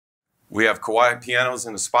We have Kawai Pianos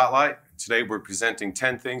in the spotlight. Today we're presenting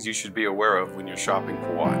 10 things you should be aware of when you're shopping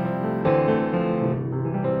Kawai.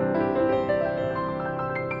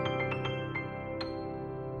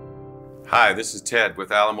 Hi, this is Ted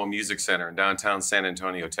with Alamo Music Center in downtown San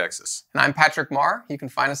Antonio, Texas. And I'm Patrick Marr. You can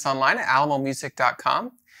find us online at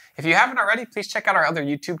alamomusic.com. If you haven't already, please check out our other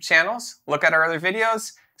YouTube channels, look at our other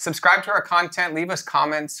videos, subscribe to our content, leave us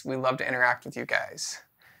comments. We love to interact with you guys.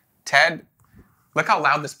 Ted, look how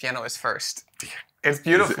loud this piano is first. It's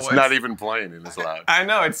beautiful. It's not even playing and it's loud. I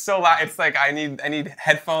know, it's so loud. It's like I need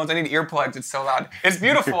headphones, I need earplugs. It's so loud. It's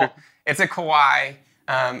beautiful. It's a Kawai.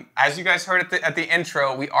 As you guys heard at the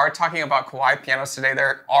intro, we are talking about Kawai pianos today. They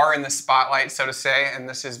are in the spotlight, so to say, and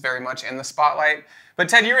this is very much in the spotlight. But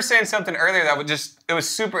Ted, you were saying something earlier that it was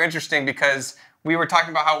super interesting because we were talking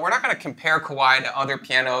about how we're not going to compare Kawai to other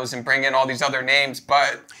pianos and bring in all these other names,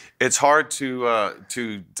 but it's hard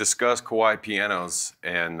to discuss Kawai pianos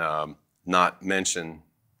and not mention,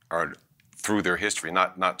 or through their history,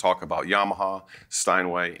 not talk about Yamaha,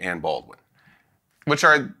 Steinway, and Baldwin. Which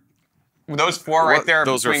are those four right there?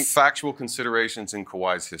 Those are factual considerations in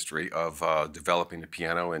Kawai's history of developing the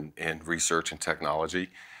piano and research and technology,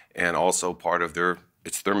 and also part of their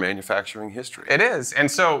manufacturing history. It is. And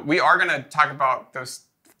so we are going to talk about those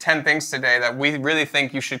 10 things today that we really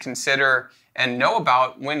think you should consider and know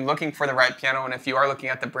about when looking for the right piano. And if you are looking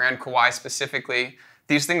at the brand Kawai specifically,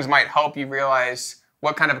 these things might help you realize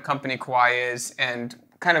what kind of a company Kawai is and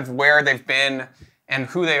kind of where they've been and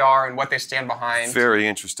who they are and what they stand behind. Very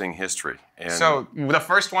interesting history. And so the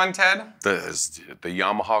first one, Ted? The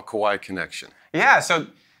Yamaha Kawai Connection. Yeah, so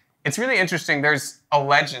it's really interesting. There's a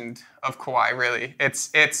legend of Kawai, really.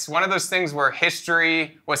 It's one of those things where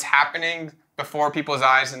history was happening before people's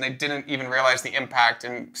eyes and they didn't even realize the impact,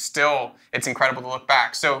 and still it's incredible to look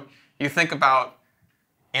back. So you think about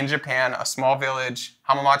in Japan, a small village,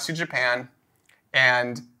 Hamamatsu, Japan,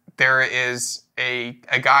 and there is a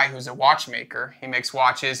guy who's a watchmaker. He makes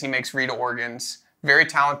watches, he makes reed organs, very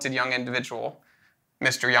talented young individual,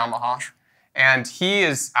 Mr. Yamaha. And he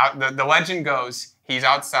is out, the legend goes, he's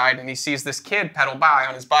outside and he sees this kid pedal by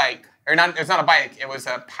on his bike. Or not, it's not a bike, it was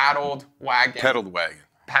a paddled wagon. Paddled wagon.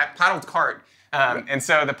 Paddled cart. And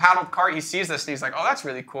so the paddled cart, he sees this and he's like, oh, that's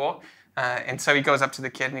really cool. And so he goes up to the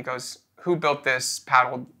kid and he goes, who built this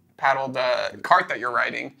paddled cart that you're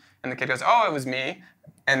riding? And the kid goes, oh, it was me.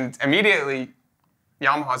 And immediately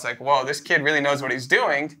Yamaha's like, whoa, this kid really knows what he's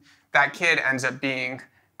doing. That kid ends up being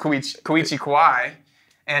Koichi Kawai.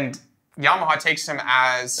 And Yamaha takes him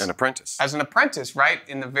as an apprentice. As an apprentice, right?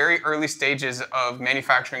 In the very early stages of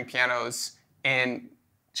manufacturing pianos in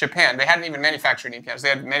Japan. They hadn't even manufactured any pianos. They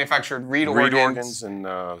had manufactured reed organs and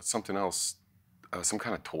something else, some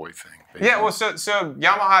kind of toy thing. Yeah, well, so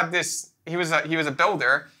Yamaha had this, he was a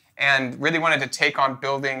builder and really wanted to take on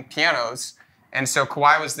building pianos. And so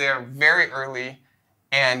Kawai was there very early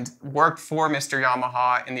and worked for Mr.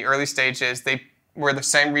 Yamaha in the early stages. They were the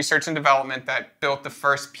same research and development that built the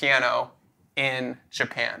first piano in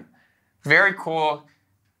Japan. Very cool.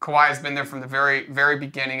 Kawai has been there from the very, very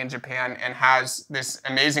beginning in Japan and has this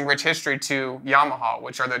amazing rich history to Yamaha,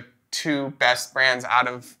 which are the two best brands out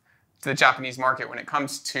of the Japanese market when it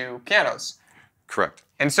comes to pianos. Correct.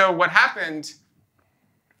 And so what happened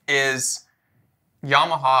is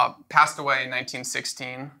Yamaha passed away in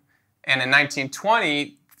 1916, and in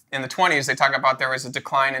 1920, in the 20s, they talk about there was a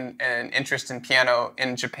decline in interest in piano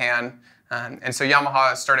in Japan, and so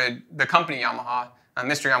Yamaha started, the company Yamaha,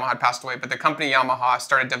 Mr. Yamaha had passed away, but the company Yamaha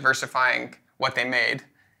started diversifying what they made,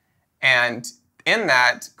 and in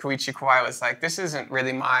that, Koichi Kawai was like, this isn't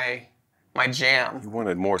really my jam. He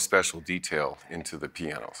wanted more special detail into the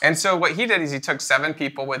pianos. And so what he did is he took 7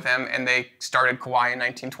 people with him, and they started Kawai in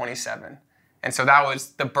 1927. And so that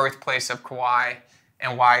was the birthplace of Kawai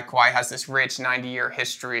and why Kawai has this rich 90-year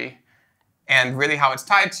history and really how it's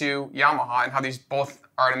tied to Yamaha and how these both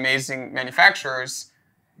are amazing manufacturers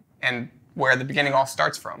and where the beginning all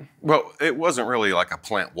starts from. Well, it wasn't really like a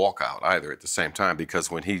plant walkout either at the same time, because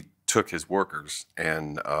when he took his workers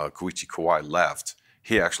and Koichi Kawai left,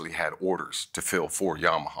 he actually had orders to fill for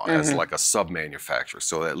Yamaha as like a sub-manufacturer.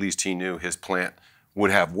 So at least he knew his plant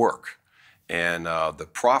would have work. And the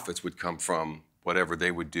profits would come from whatever they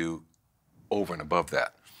would do over and above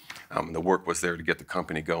that. The work was there to get the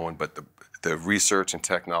company going, but the research and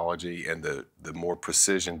technology and the more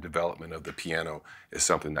precision development of the piano is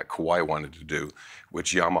something that Kawai wanted to do,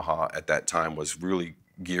 which Yamaha at that time was really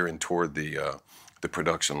gearing toward the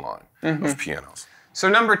production line of pianos. So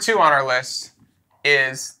number 2 on our list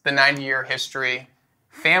is the 90-year history,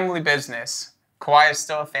 family business, Kawai is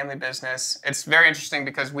still a family business. It's very interesting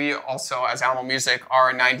because we also, as Animal Music, are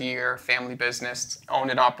a 90-year family business, owned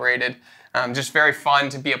and operated. Just very fun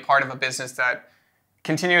to be a part of a business that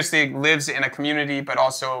continuously lives in a community, but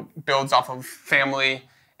also builds off of family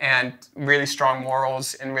and really strong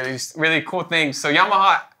morals and really, really cool things. So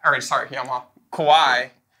Kawai,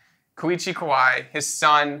 Koichi Kawai, his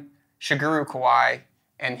son, Shigeru Kawai,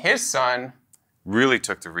 and his son really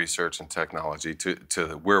took the research and technology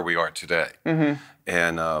to where we are today. Mm-hmm.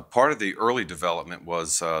 And part of the early development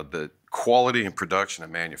was the quality and production of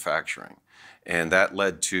manufacturing. And that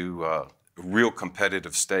led to real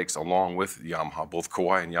competitive stakes along with Yamaha. Both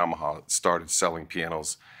Kawai and Yamaha started selling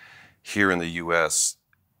pianos here in the U.S.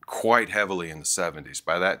 quite heavily in the 70s.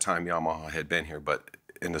 By that time, Yamaha had been here, but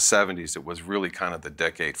in the 70s, it was really kind of the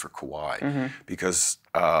decade for Kawai, mm-hmm. because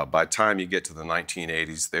by the time you get to the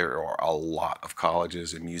 1980s, there are a lot of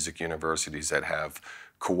colleges and music universities that have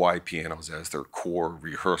Kawai pianos as their core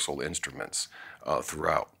rehearsal instruments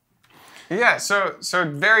throughout. Yeah, so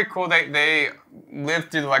very cool. They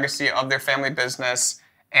lived through the legacy of their family business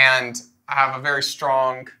and have a very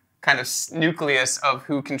strong kind of nucleus of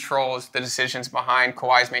who controls the decisions behind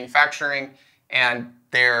Kawai's manufacturing and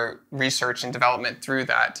their research and development through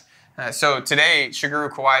that. So today, Shigeru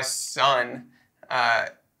Kawai's son,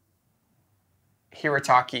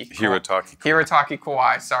 Hirataki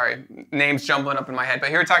Kawai, sorry, names jumbling up in my head, but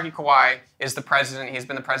Hirataki Kawai is the president. He's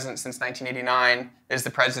been the president since 1989, is the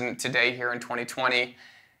president today here in 2020.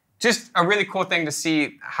 Just a really cool thing to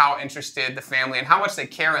see how interested the family and how much they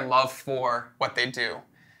care and love for what they do.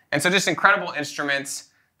 And so just incredible instruments.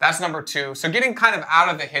 That's number two. So getting kind of out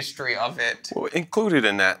of the history of it. Well, included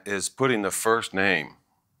in that is putting the first name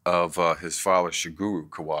of his father, Shigeru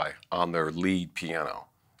Kawai, on their lead piano.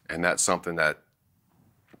 And that's something that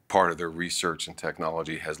part of their research and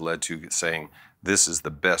technology has led to saying, this is the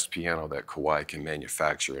best piano that Kawai can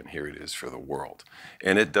manufacture, and here it is for the world.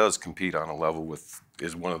 And it does compete on a level with,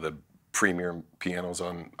 is one of the premier pianos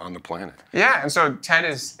on the planet. Yeah, and so Ted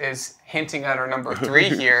is hinting at our number three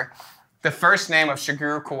here. The first name of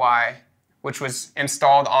Shigeru Kawai, which was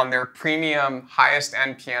installed on their premium,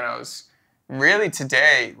 highest-end pianos, really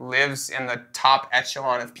today lives in the top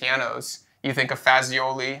echelon of pianos. You think of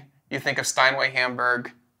Fazioli, you think of Steinway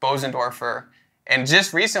Hamburg, Bosendorfer, and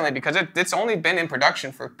just recently, because it's only been in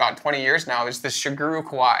production for about 20 years now, is the Shigeru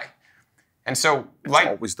Kawai. And so, it's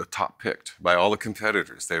always the top picked by all the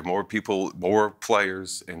competitors. There are more people, more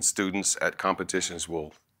players and students at competitions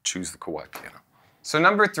will choose the Kawai piano. So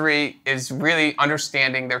number three is really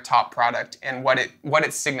understanding their top product and what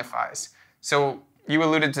it signifies. So you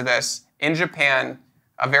alluded to this. In Japan,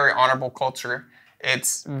 a very honorable culture,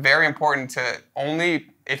 it's very important to only,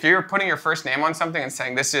 if you're putting your first name on something and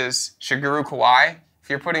saying this is Shigeru Kawai,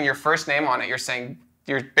 if you're putting your first name on it,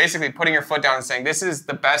 you're basically putting your foot down and saying this is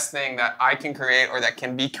the best thing that I can create or that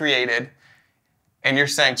can be created. And you're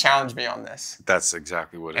saying, challenge me on this. That's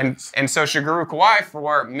exactly what it is. And so Shigeru Kawai,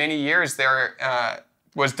 for many years there,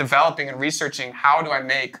 was developing and researching, how do I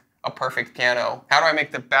make a perfect piano? How do I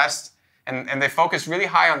make the best? And they focus really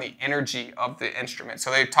high on the energy of the instrument.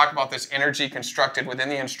 So they talk about this energy constructed within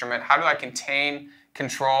the instrument. How do I contain,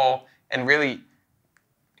 control, and really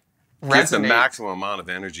resonate? Give the maximum amount of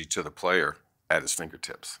energy to the player at his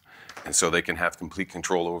fingertips. And so they can have complete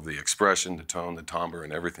control over the expression, the tone, the timbre,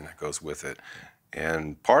 and everything that goes with it.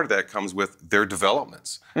 And part of that comes with their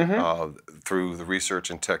developments through the research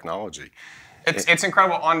and technology. It's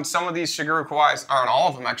incredible. On some of these Shigeru Kawais, or on all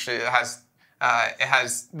of them actually, it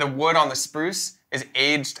has the wood on the spruce is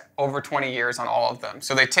aged over 20 years on all of them.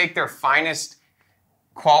 So they take their finest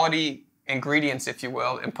quality ingredients, if you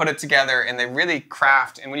will, and put it together, and they really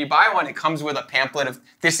craft. And when you buy one, it comes with a pamphlet of,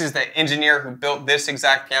 this is the engineer who built this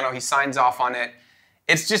exact piano. He signs off on it.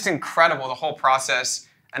 It's just incredible, the whole process.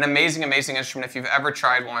 An amazing, amazing instrument. If you've ever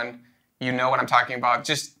tried one, you know what I'm talking about.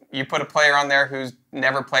 Just, you put a player on there who's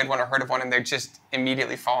never played one or heard of one, and they just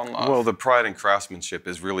immediately fall in love. Well, the pride and craftsmanship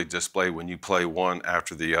is really displayed when you play one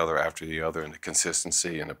after the other, and the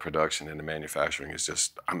consistency and the production and the manufacturing is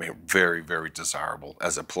just, I mean, very, very desirable.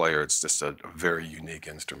 As a player, it's just a very unique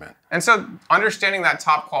instrument. And so understanding that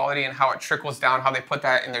top quality and how it trickles down, how they put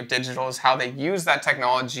that in their digitals, how they use that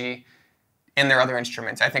technology in their other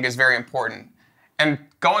instruments, I think is very important. And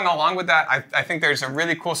going along with that, I think there's a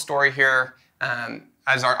really cool story here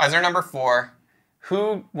as our number 4,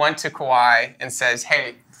 who went to Kawai and says,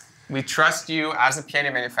 hey, we trust you as a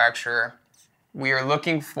piano manufacturer. We are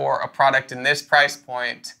looking for a product in this price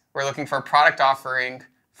point. We're looking for a product offering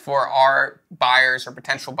for our buyers or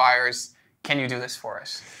potential buyers. Can you do this for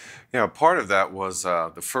us? Yeah, part of that was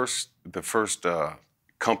the first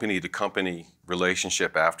company-to-company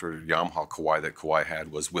relationship after Yamaha Kawai that Kawai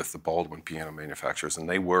had was with the Baldwin piano manufacturers, and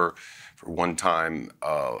they were, for one time,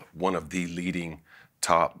 one of the leading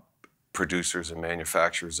top producers and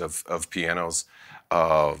manufacturers of pianos.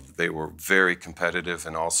 They were very competitive,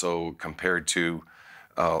 and also compared to,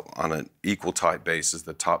 on an equal type basis,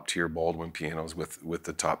 the top tier Baldwin pianos with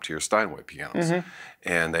the top tier Steinway pianos.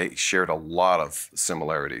 And they shared a lot of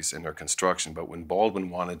similarities in their construction. But when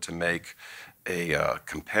Baldwin wanted to make a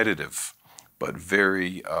competitive but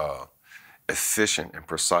very efficient and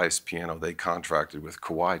precise piano, they contracted with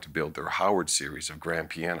Kawai to build their Howard series of grand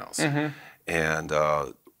pianos. And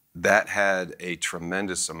that had a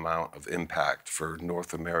tremendous amount of impact for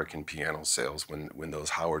North American piano sales when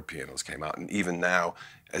those Howard pianos came out. And even now,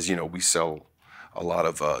 as you know, we sell a lot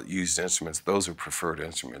of used instruments. Those are preferred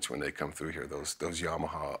instruments when they come through here. Those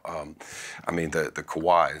Yamaha, I mean the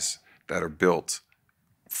Kawais that are built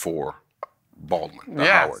for Baldwin, the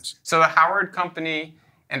Howards. So the Howard company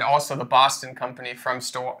and also the Boston company from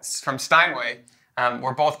Steinway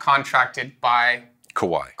were both contracted by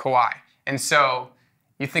Kawai. And so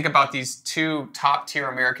you think about these two top-tier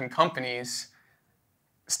American companies,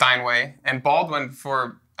 Steinway and Baldwin,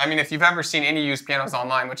 I mean, if you've ever seen any used pianos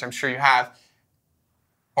online, which I'm sure you have,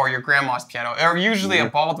 or your grandma's piano, or usually a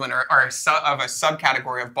Baldwin or of a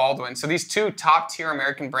subcategory of Baldwin. So these two top-tier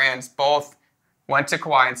American brands both went to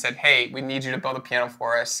Kawai and said, hey, we need you to build a piano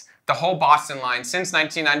for us. The whole Boston line, since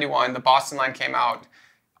 1991, the Boston line came out.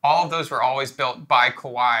 All of those were always built by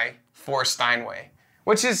Kawai for Steinway,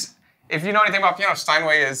 which is, if you know anything about piano,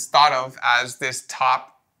 Steinway is thought of as this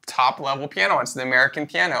top level piano. It's the American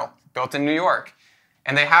piano built in New York.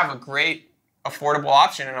 And they have a great affordable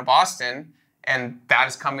option in a Boston, and that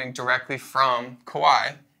is coming directly from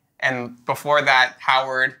Kawai. And before that,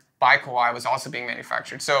 Howard by Kawai was also being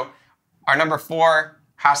manufactured. So our number 4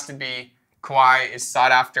 has to be Kawai is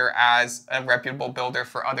sought after as a reputable builder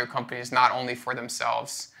for other companies, not only for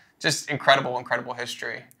themselves. Just incredible, incredible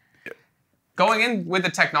history. Going in with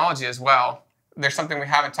the technology as well, there's something we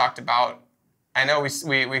haven't talked about. I know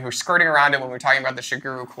we were skirting around it when we were talking about the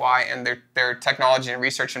Shigeru Kawai and their technology and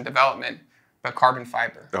research and development, but carbon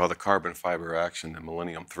fiber. Oh, the carbon fiber action, the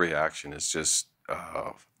Millenium 3 action is just,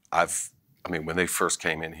 I mean, when they first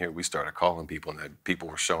came in here, we started calling people, and people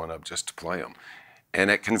were showing up just to play them.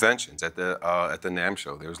 And at conventions, at the NAMM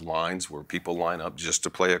show, there's lines where people line up just to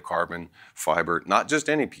play a carbon fiber, not just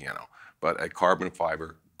any piano, but a carbon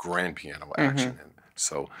fiber grand piano action. And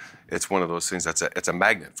so it's one of those things it's a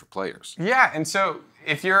magnet for players. Yeah, and so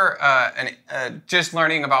if you're just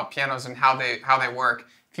learning about pianos and how they work,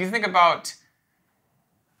 if you think about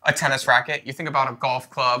a tennis racket, you think about a golf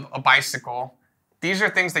club, a bicycle, these are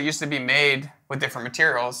things that used to be made with different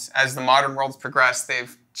materials. As the modern world's progressed,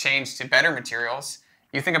 they've changed to better materials.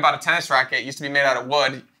 You think about a tennis racket, it used to be made out of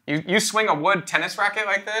wood. You swing a wood tennis racket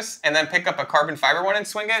like this and then pick up a carbon fiber one and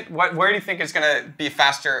swing it, where do you think is going to be a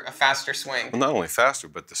faster swing? Well, not only faster,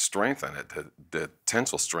 but the strength on it, the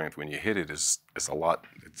tensile strength when you hit it is a lot,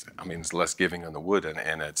 it's less giving on the wood,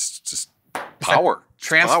 and it's just power.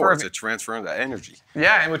 It's a transfer of energy.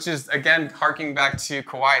 Yeah, and which is, again, harking back to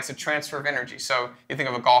Kawai, it's a transfer of energy. So you think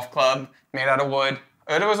of a golf club made out of wood.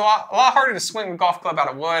 It was a lot harder to swing a golf club out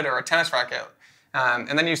of wood or a tennis racket.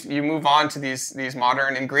 And then you move on to these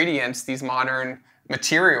modern ingredients, these modern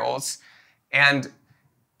materials. And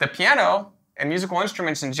the piano and musical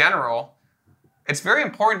instruments in general, it's very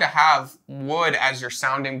important to have wood as your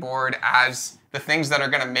sounding board, as the things that are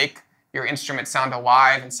going to make your instrument sound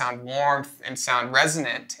alive and sound warmth and sound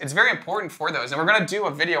resonant. It's very important for those. And we're going to do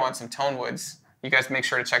a video on some tone woods. You guys make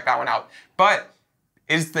sure to check that one out. But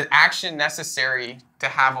is the action necessary to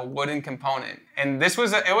have a wooden component? And it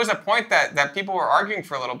was a point that people were arguing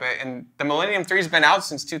for a little bit. And the Millenium 3 has been out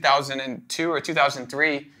since 2002 or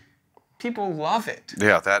 2003. People love it.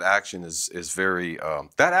 Yeah, that action is very.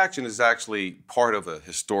 That action is actually part of a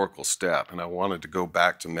historical step, and I wanted to go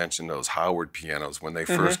back to mention those Howard pianos when they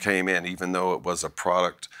first came in. Even though it was a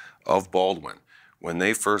product of Baldwin, when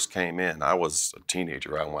they first came in, I was a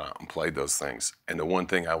teenager. I went out and played those things, and the one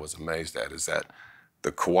thing I was amazed at is that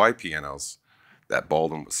the Kawai pianos that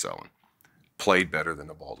Baldwin was selling played better than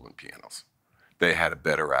the Baldwin pianos. They had a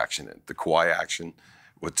better action. The Kawai action,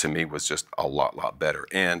 to me, was just a lot better.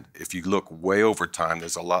 And if you look way over time,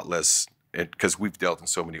 there's a lot less, because we've dealt in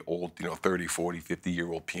so many old, 30, 40,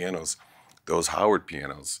 50-year-old pianos. Those Howard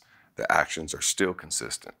pianos, the actions are still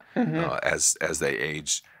consistent as they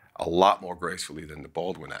age a lot more gracefully than the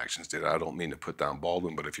Baldwin actions did. I don't mean to put down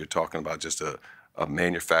Baldwin, but if you're talking about just a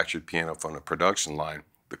manufactured piano from a production line,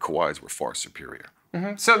 the Kawais were far superior.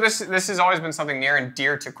 So this has always been something near and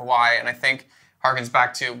dear to Kawai, and I think harkens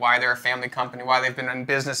back to why they're a family company, why they've been in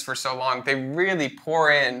business for so long. They really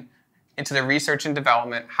pour into the research and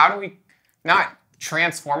development. How do we not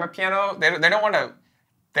transform a piano? They don't want to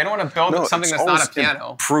build something that's not a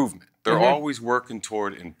piano. Improvement. They're always working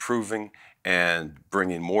toward improving and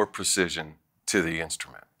bringing more precision to the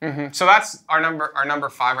instrument. So that's our number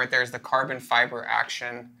 5 right there is the carbon fiber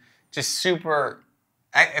action. Just super.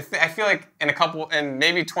 I feel like in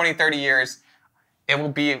maybe 20, 30 years, it will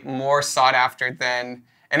be more sought after and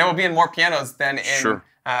it will be in more pianos than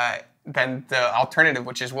than the alternative,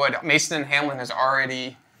 which is wood. Mason & Hamlin has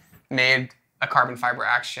already made a carbon fiber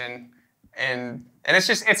action, and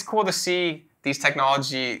it's cool to see these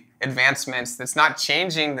technology advancements that's not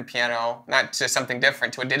changing the piano, not to something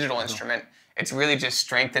different, to a digital instrument. It's really just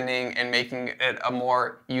strengthening and making it a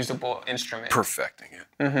more usable instrument. Perfecting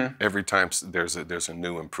it. Every time there's a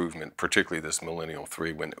new improvement, particularly this Millenium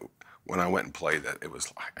 3, when I went and played that, it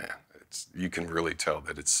was like, man, you can really tell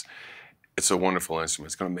that it's a wonderful instrument.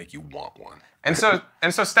 It's going to make you want one. And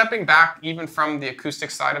so stepping back even from the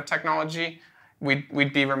acoustic side of technology,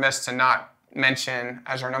 we'd be remiss to not mention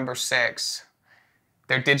as our number 6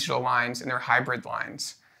 their digital lines and their hybrid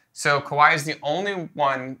lines. So Kawai is the only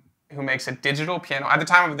one who makes a digital piano. At the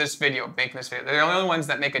time of this video, making this video, they're the only ones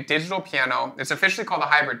that make a digital piano. It's officially called a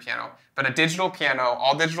hybrid piano, but a digital piano,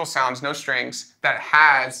 all digital sounds, no strings, that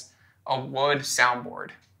has a wood soundboard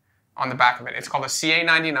on the back of it. It's called a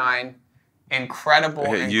CA99.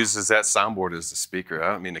 Incredible. It uses that soundboard as the speaker.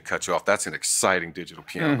 I don't mean to cut you off. That's an exciting digital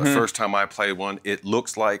piano. The first time I played one, it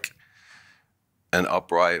looks like an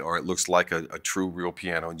upright, or it looks like a true real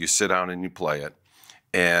piano. You sit down and you play it,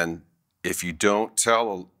 and if you don't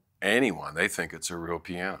tell anyone, they think it's a real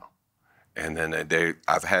piano. And then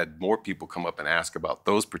I've had more people come up and ask about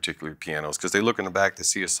those particular pianos because they look in the back to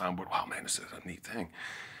see a soundboard. Wow, man, this is a neat thing.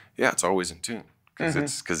 Yeah, it's always in tune because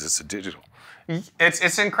it's a digital.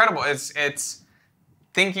 It's incredible. It's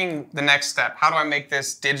thinking the next step. How do I make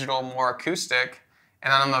this digital more acoustic?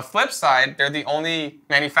 And then on the flip side, they're the only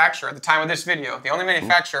manufacturer at the time of this video, the only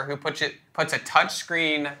manufacturer who puts a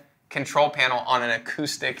touchscreen control panel on an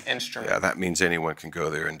acoustic instrument. Yeah, that means anyone can go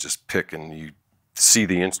there and just pick, and you see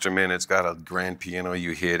the instrument. It's got a grand piano.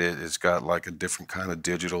 You hit it. It's got like a different kind of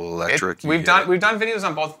digital electric. We've done videos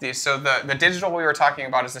on both of these. So the digital we were talking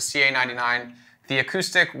about is the CA99. The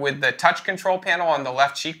acoustic with the touch control panel on the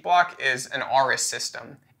left cheek block is an AURES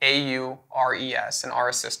system, AURES, an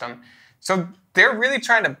AURES system. So they're really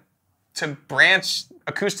trying to branch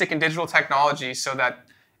acoustic and digital technology so that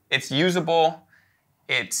it's usable,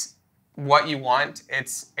 it's what you want.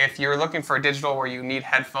 If you're looking for a digital where you need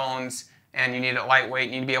headphones and you need it lightweight,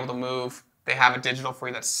 you need to be able to move, they have a digital for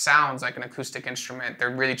you that sounds like an acoustic instrument.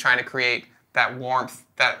 They're really trying to create that warmth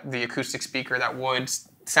that the acoustic speaker, that wood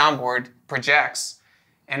soundboard projects.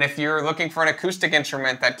 And if you're looking for an acoustic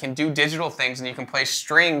instrument that can do digital things and you can play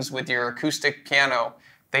strings with your acoustic piano,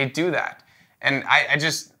 they do that. And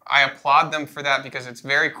I applaud them for that because it's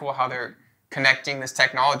very cool how they're connecting this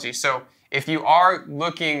technology. So if you are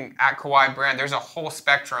looking at Kawai brand, there's a whole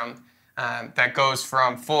spectrum that goes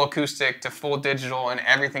from full acoustic to full digital and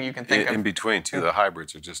everything you can think of. In between, too, the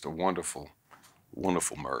hybrids are just a wonderful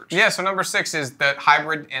merge. Yeah, so number 6 is the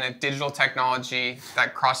hybrid and a digital technology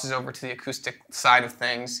that crosses over to the acoustic side of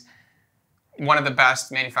things. One of the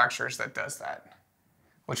best manufacturers that does that.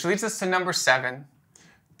 Which leads us to number 7.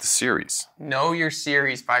 The series. Know Your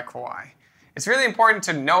Series by Kawai. It's really important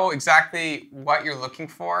to know exactly what you're looking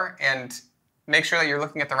for and make sure that you're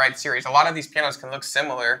looking at the right series. A lot of these pianos can look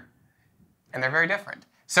similar, and they're very different.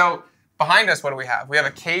 So behind us, what do we have? We have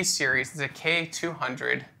a K series. It's a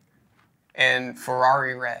K200 in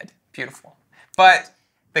Ferrari red. Beautiful. But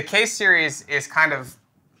the K series is kind of,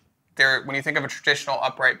 when you think of a traditional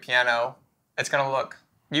upright piano, it's going to look,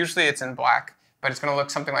 usually it's in black, but it's going to look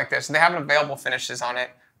something like this. And they have available finishes on it,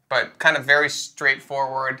 but kind of very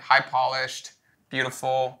straightforward, high polished,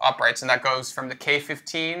 beautiful uprights. And that goes from the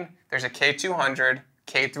K15, there's a K200,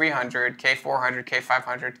 K300, K400,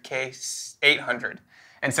 K500, K800.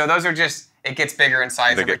 And so those are just, it gets bigger in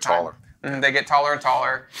size every time. They get taller. They get taller and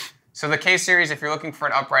taller. So the K series, if you're looking for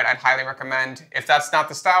an upright, I'd highly recommend. If that's not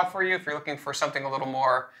the style for you, if you're looking for something a little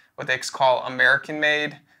more, what they call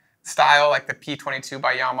American-made style, like the P22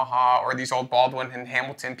 by Yamaha or these old Baldwin and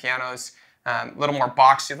Hamilton pianos, a little more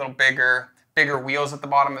boxy, a little bigger wheels at the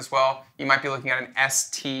bottom as well, you might be looking at an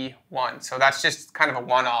ST1. So that's just kind of a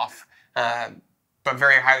one-off, but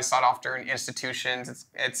very highly sought after in institutions.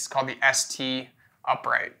 It's called the ST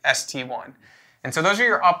upright, ST1. And so those are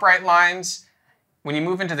your upright lines. When you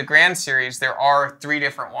move into the Grand Series, there are 3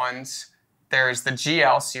 different ones. There's the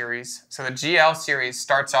GL Series. So the GL Series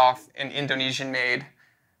starts off an Indonesian-made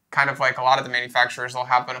kind of like a lot of the manufacturers, they'll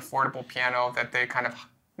have an affordable piano that they kind of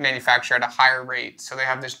manufacture at a higher rate. So they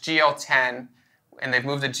have this GL10, and they've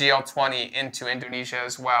moved the GL20 into Indonesia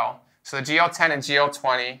as well. So the GL10 and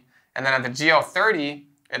GL20, and then at the GL30,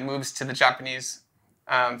 it moves to the Japanese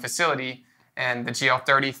facility, and the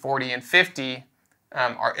GL30, 40, and 50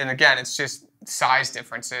 and again, it's just size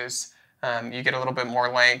differences. You get a little bit more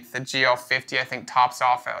length. The GL50, I think, tops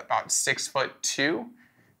off at about 6'2",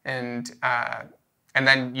 and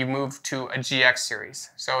then you move to a GX series.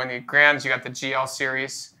 So in the Grands, you got the GL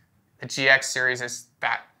series. The GX series is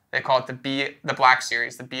that. They call it the Black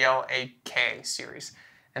series, the BLAK series,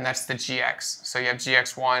 and that's the GX. So you have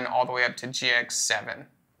GX1 all the way up to GX7.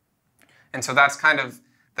 And so that's kind of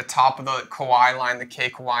the top of the Kawai line, the K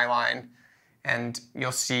Kawai line. And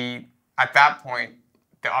you'll see at that point,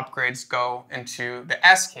 the upgrades go into the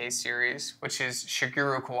SK series, which is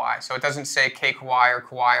Shigeru Kawai. So it doesn't say K Kawai or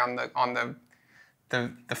Kawai on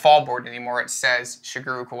the fall board anymore. It says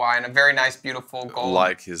Shigeru Kawai in a very nice, beautiful gold.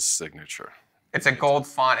 Like his signature. It's a gold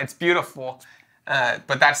font. It's beautiful.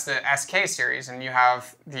 But that's the SK series. And you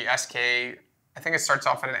have the SK, I think it starts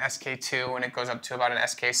off at an SK2 and it goes up to about an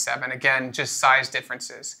SK7. Again, just size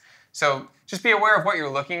differences. So just be aware of what you're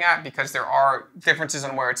looking at, because there are differences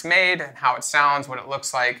on where it's made and how it sounds, what it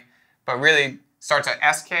looks like. But really starts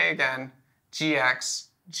at SK again, GX,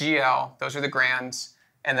 GL, those are the Grands,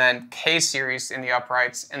 and then K series in the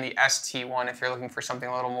uprights, and the ST1 if you're looking for something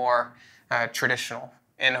a little more traditional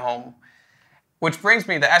in-home. Which brings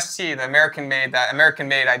me, the ST, the American-made, that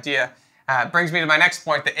American-made idea, brings me to my next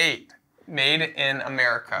point, the 8, made in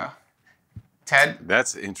America. Ted?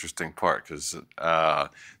 That's the interesting part, because the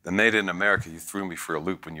Made in America, you threw me for a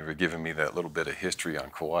loop when you were giving me that little bit of history on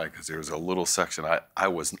Kawai, because there was a little section I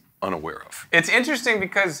was unaware of. It's interesting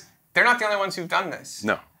because they're not the only ones who've done this.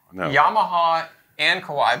 No. Yamaha and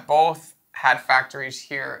Kawai both had factories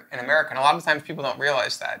here in America, and a lot of times people don't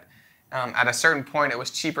realize that. At a certain point, it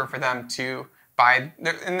was cheaper for them to buy.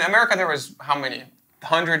 In America, there was how many?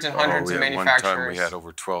 Hundreds and hundreds of manufacturers. One time we had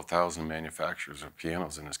over 12,000 manufacturers of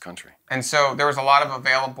pianos in this country. And so there was a lot of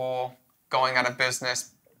available, going out of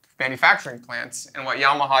business manufacturing plants. And what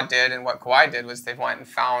Yamaha did and what Kawai did was they went and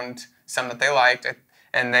found some that they liked,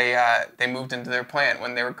 and they moved into their plant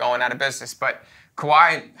when they were going out of business. But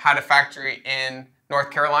Kawai had a factory in North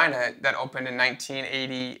Carolina that opened in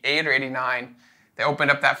 1988 or 89. They opened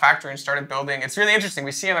up that factory and started building. It's really interesting.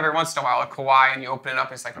 We see them every once in a while, a Kawai, and you open it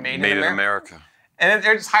up, it's like Made in America. And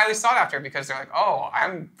they're just highly sought after because they're like, oh,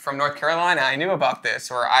 I'm from North Carolina. I knew about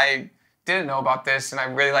this, or I didn't know about this, and I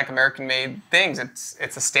really like American-made things.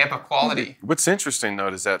 It's a stamp of quality. What's interesting, though,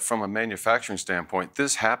 is that from a manufacturing standpoint,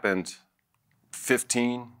 this happened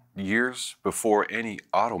 15 years before any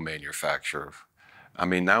auto manufacturer. I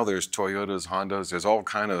mean, now there's Toyotas, Hondas, there's all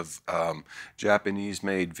kind of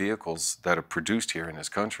Japanese-made vehicles that are produced here in this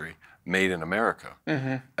country, made in America.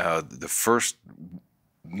 Mm-hmm. The first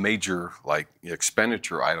major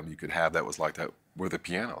expenditure item you could have that was like that were the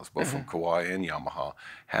pianos, both from Kawai and Yamaha,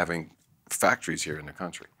 having factories here in the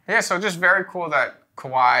country. Yeah, so just very cool that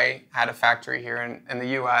Kawai had a factory here in the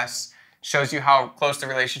U.S. Shows you how close the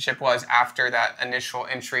relationship was after that initial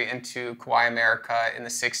entry into Kawai America in the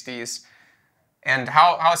 60s, and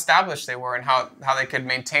how established they were and how they could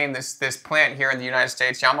maintain this plant here in the United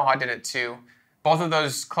States. Yamaha did it too. Both of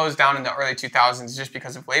those closed down in the early 2000s just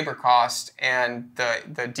because of labor cost and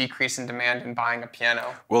the decrease in demand in buying a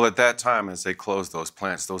piano. Well, at that time, as they closed those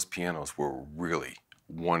plants, those pianos were really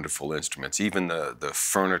wonderful instruments. Even the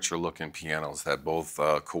furniture-looking pianos that both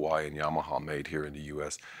Kawai and Yamaha made here in the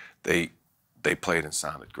U.S., they played and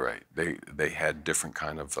sounded great. They had different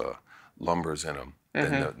kind of lumbers in them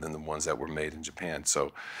than the ones that were made in Japan.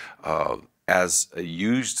 So as a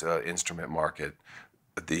used instrument market,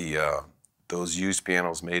 those used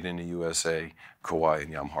pianos made in the USA, Kawai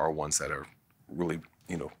and Yamaha are ones that are really,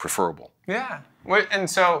 preferable. Yeah. And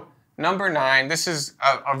so number 9, this is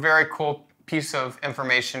a very cool piece of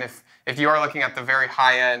information. If you are looking at the very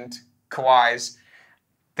high-end Kawais,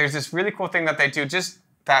 there's this really cool thing that they do, just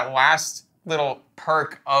that last little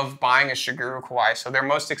perk of buying a Shigeru Kawai. So they're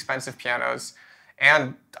most expensive pianos,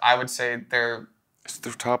 and I would say it's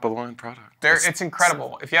their top-of-the-line product. It's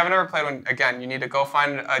incredible. If you haven't ever played one, again, you need to go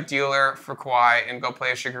find a dealer for Kawai and go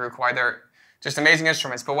play a Shigeru Kawai. They're just amazing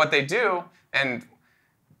instruments. But what they do, and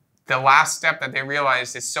the last step that they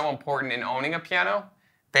realized is so important in owning a piano,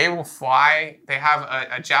 they will fly. They have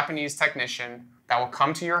a Japanese technician that will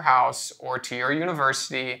come to your house or to your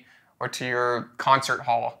university or to your concert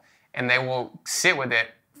hall, and they will sit with it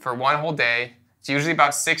for one whole day. It's usually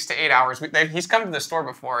about 6 to 8 hours. He's come to the store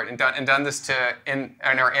before and done this in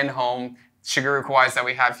our in-home Shigeru Kawais that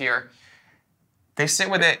we have here. they sit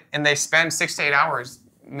with it and they spend 6 to 8 hours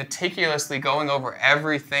meticulously going over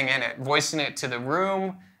everything in it, voicing it to the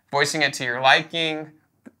room, voicing it to your liking,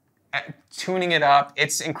 tuning it up.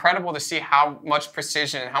 It's incredible to see how much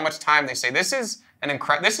precision and how much time they say. This is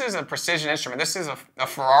a precision instrument. This is a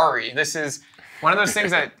Ferrari. This is one of those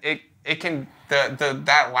things that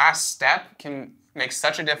that last step can make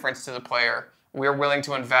such a difference to the player. We're willing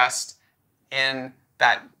to invest in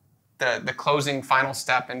that the closing final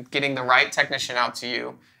step and getting the right technician out to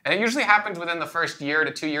you. And it usually happens within the first year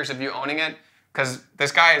to 2 years of you owning it, because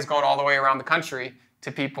this guy is going all the way around the country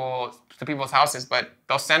to people's houses, but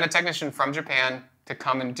they'll send a technician from Japan to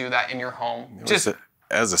come and do that in your home.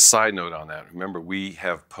 As a side note on that, remember we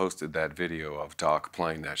have posted that video of Doc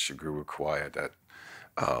playing that Shiguru Kawai at that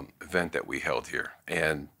event that we held here,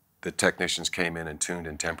 and the technicians came in and tuned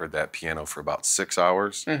and tempered that piano for about 6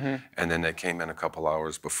 hours, and then they came in a couple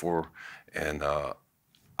hours before, and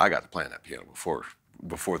I got to play on that piano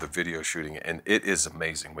before the video shooting, and it is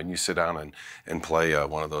amazing when you sit down and play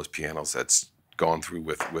one of those pianos that's gone through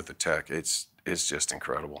with the tech. It's just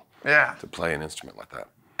incredible. Yeah. To play an instrument like that.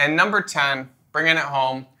 And number 10, bringing it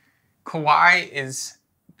home, Kawai is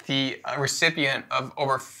the recipient of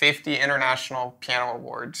over 50 international piano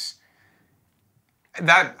awards.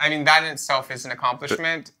 That in itself is an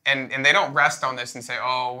accomplishment, and they don't rest on this and say,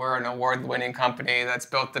 oh, we're an award-winning company that's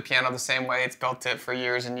built the piano the same way it's built it for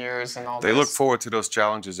years and years and all this. They look forward to those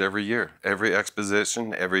challenges every year, every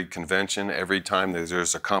exposition, every convention, every time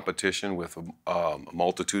there's a competition with a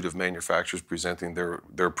multitude of manufacturers presenting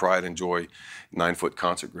their pride and joy 9-foot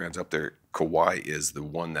concert grands up there. Kawai is the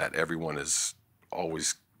one that everyone has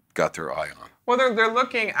always got their eye on. Well, they're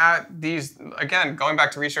looking at these, again, going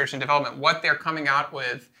back to research and development, what they're coming out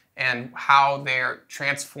with and how they're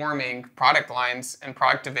transforming product lines and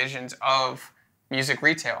product divisions of music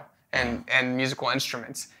retail and musical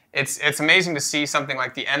instruments. It's amazing to see something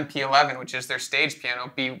like the MP11, which is their stage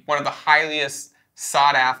piano, be one of the highest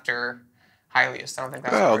sought after, I don't think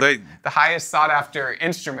that's the highest sought after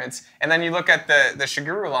instruments. And then you look at the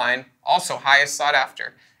Shiguru line, also highest sought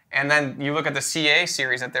after. And then you look at the CA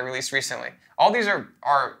series that they released recently. All these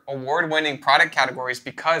are award-winning product categories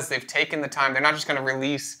because they've taken the time. They're not just going to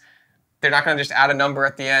release. They're not going to just add a number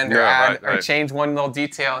at the end or change one little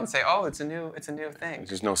detail and say, oh, it's a new thing.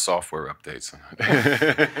 There's no software updates.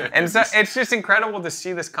 And so it's just incredible to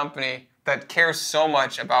see this company that cares so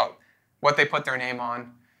much about what they put their name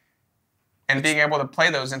on and being able to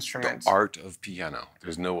play those instruments. The art of piano.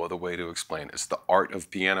 There's no other way to explain it. It's the art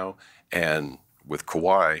of piano, and with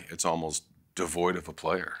Kawai, it's almost devoid of a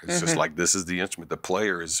player. It's just like, this is the instrument. The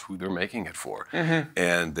player is who they're making it for.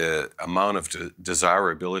 And the amount of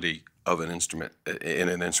desirability of an instrument, in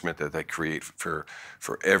an instrument that they create for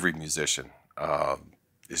every musician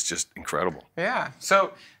is just incredible. Yeah.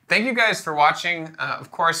 So thank you guys for watching.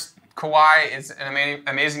 Of course, Kawai is an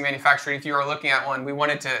amazing manufacturer. If you are looking at one, we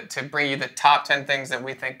wanted to bring you the top 10 things that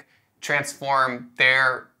we think transform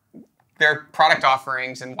their product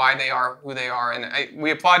offerings and why they are who they are. And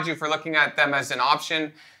we applaud you for looking at them as an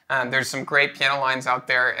option. There's some great piano lines out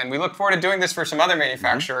there, and we look forward to doing this for some other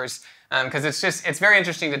manufacturers because it's very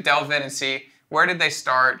interesting to delve in and see where did they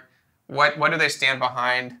start, what do they stand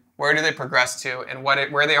behind, where do they progress to, and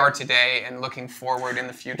where they are today and looking forward in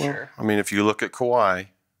the future. Well, I mean, if you look at Kawai,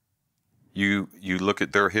 you look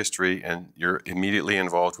at their history and you're immediately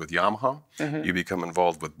involved with Yamaha, you become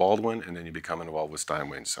involved with Baldwin, and then you become involved with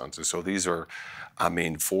Steinway Sons. And so these are,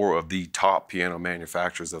 4 of the top piano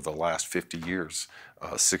manufacturers of the last 50 years,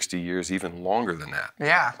 60 years, even longer than that.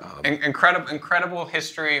 Yeah, incredible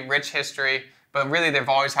history, rich history, but really they've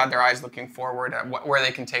always had their eyes looking forward at where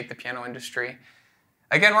they can take the piano industry.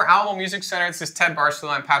 Again, we're Alamo Music Center. This is Ted Barstow.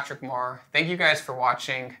 I'm Patrick Moore. Thank you guys for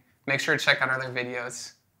watching. Make sure to check out our other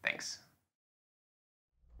videos. Thanks.